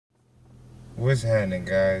What's happening,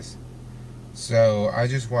 guys? So, I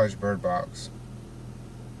just watched Bird Box.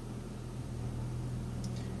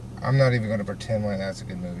 I'm not even going to pretend like that's a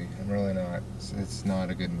good movie. I'm really not. It's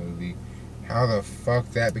not a good movie. How the fuck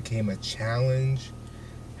that became a challenge,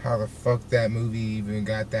 how the fuck that movie even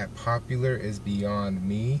got that popular is beyond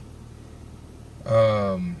me.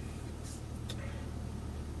 Um,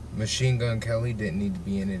 Machine Gun Kelly didn't need to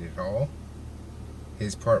be in it at all.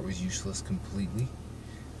 His part was useless completely.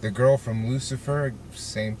 The girl from Lucifer,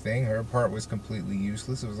 same thing. Her part was completely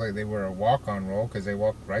useless. It was like they were a walk-on role because they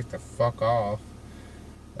walked right the fuck off.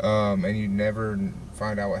 And you never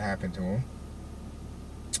find out what happened to him.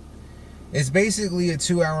 It's basically a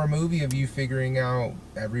 2-hour movie of you figuring out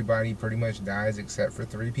everybody pretty much dies except for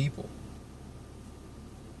 3 people.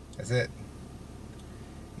 That's it.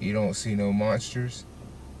 You don't see no monsters.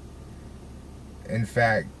 In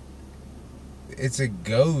fact, it's a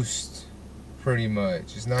ghost, pretty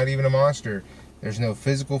much. It's not even a monster. There's no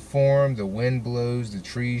physical form. The wind blows, the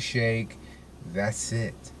trees shake. That's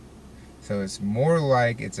it. So it's more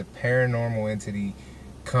like it's a paranormal entity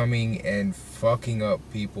coming and fucking up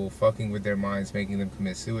people, fucking with their minds, making them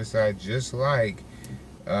commit suicide, just like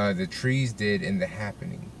the trees did in The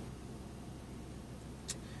Happening.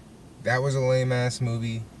 That was a lame ass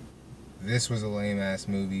movie. This was a lame ass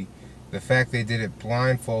movie. The fact they did it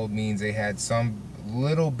blindfold means they had some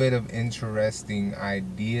little bit of interesting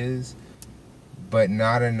ideas, but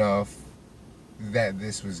not enough that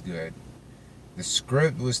this was good. The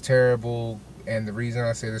script was terrible, and the reason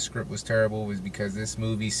I say the script was terrible was because this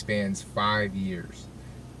movie spans 5 years.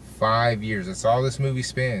 5 years. That's all this movie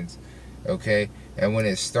spans. Okay? And when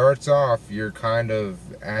it starts off, you're kind of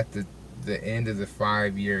at the end of the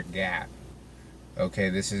 5 year gap. Okay,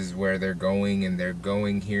 this is where they're going, and they're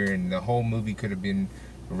going here, and the whole movie could have been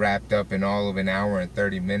wrapped up in all of an hour and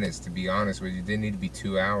 30 minutes, to be honest with you. It didn't need to be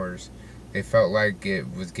 2 hours. It felt like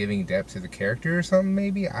it was giving depth to the character or something,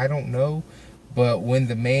 maybe. I don't know. But when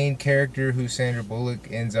the main character, who Sandra Bullock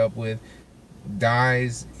ends up with,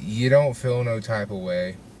 dies, you don't feel no type of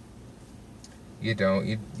way. You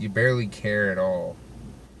don't. You barely care at all.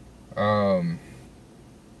 Um,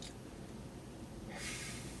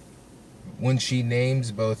 when she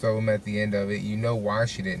names both of them at the end of it, you know why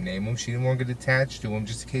she didn't name them. She didn't want to get attached to them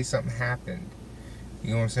just in case something happened.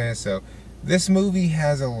 You know what I'm saying? So, this movie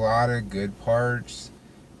has a lot of good parts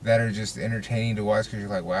that are just entertaining to watch because you're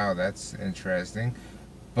like, wow, that's interesting.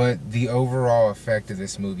 But the overall effect of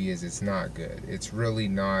this movie is it's not good. It's really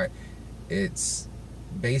not. It's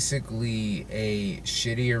basically a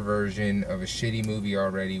shittier version of a shitty movie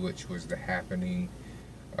already, which was The Happening.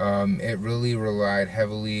 It really relied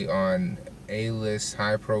heavily on A-list,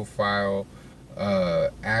 high-profile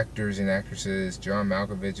actors and actresses. John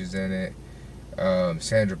Malkovich is in it.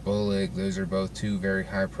 Sandra Bullock. Those are both two very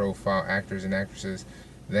high-profile actors and actresses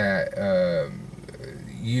that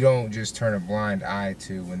you don't just turn a blind eye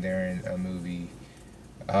to when they're in a movie.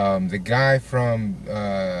 The guy from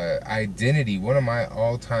Identity, one of my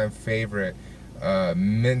all-time favorite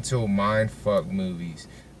mental mindfuck movies.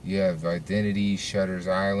 You have Identity, Shutter's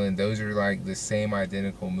Island. Those are like the same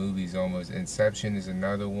identical movies almost. Inception is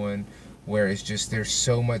another one where it's just there's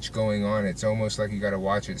so much going on. It's almost like you got to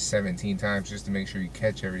watch it 17 times just to make sure you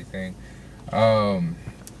catch everything. Um,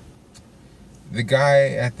 the guy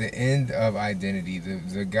at the end of Identity,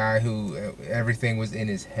 the guy who everything was in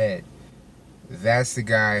his head, that's the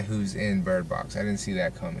guy who's in Bird Box. I didn't see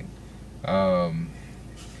that coming. Um,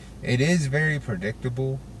 it is very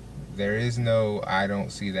predictable. There is no I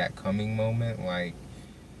don't see that coming moment. Like,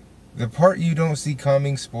 the part you don't see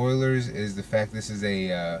coming, spoilers, is the fact this is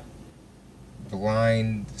a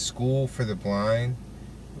blind school for the blind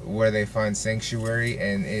where they find sanctuary,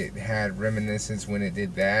 and it had reminiscence when it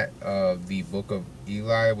did that of the Book of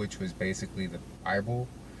Eli, which was basically the Bible,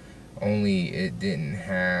 only it didn't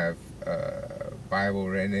have Bible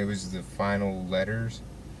written. It was the final letters.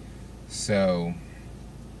 So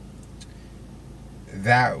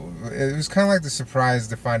that it was kind of like the surprise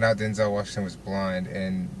to find out Denzel Washington was blind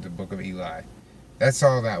in the Book of Eli. That's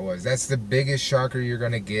all that was. That's the biggest shocker you're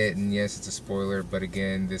gonna get, and yes, it's a spoiler, but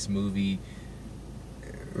again, this movie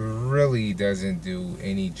really doesn't do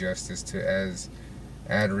any justice to as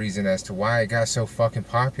add reason as to why it got so fucking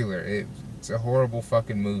popular. It's a horrible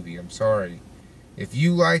fucking movie. I'm sorry. If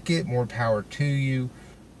you like it, more power to you.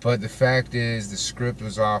 But the fact is, the script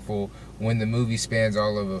was awful. When the movie spans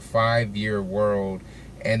all of a 5 year world,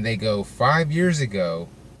 and they go 5 years ago,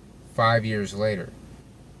 5 years later.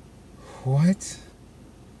 What?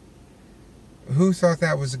 Who thought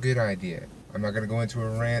that was a good idea? I'm not going to go into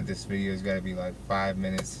a rant. This video's got to be like 5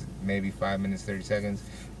 minutes, maybe 5 minutes, 30 seconds.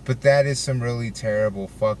 But that is some really terrible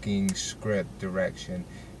fucking script direction.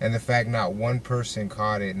 And the fact not one person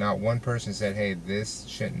caught it, not one person said, hey, this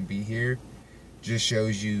shouldn't be here, just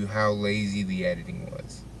shows you how lazy the editing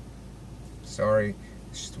was. Sorry,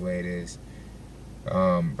 it's just the way it is.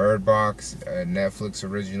 Bird Box, a Netflix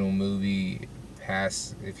original movie.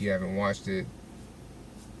 Pass if you haven't watched it.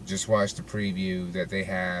 Just watch the preview that they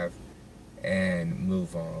have and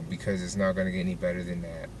move on, because it's not going to get any better than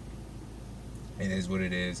that. It is what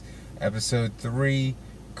it is. Episode 3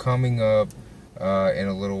 coming up in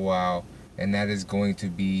a little while, and that is going to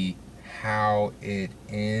be How It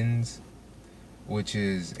Ends, which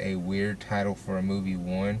is a weird title for a movie.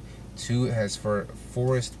 1. 2, it has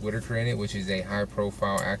Forrest Whitaker in it, which is a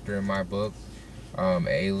high-profile actor in my book,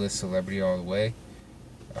 A-list celebrity all the way.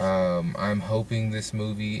 I'm hoping this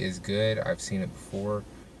movie is good. I've seen it before.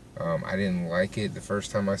 I didn't like it the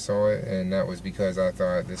first time I saw it, and that was because I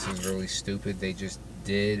thought this is really stupid. They just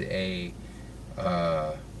did a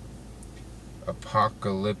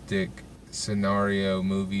apocalyptic scenario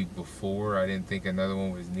movie before. I didn't think another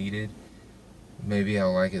one was needed. Maybe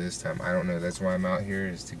I'll like it this time. I don't know. That's why I'm out here,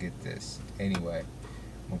 is to get this. Anyway,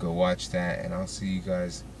 I'm gonna go watch that, and I'll see you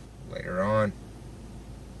guys later on.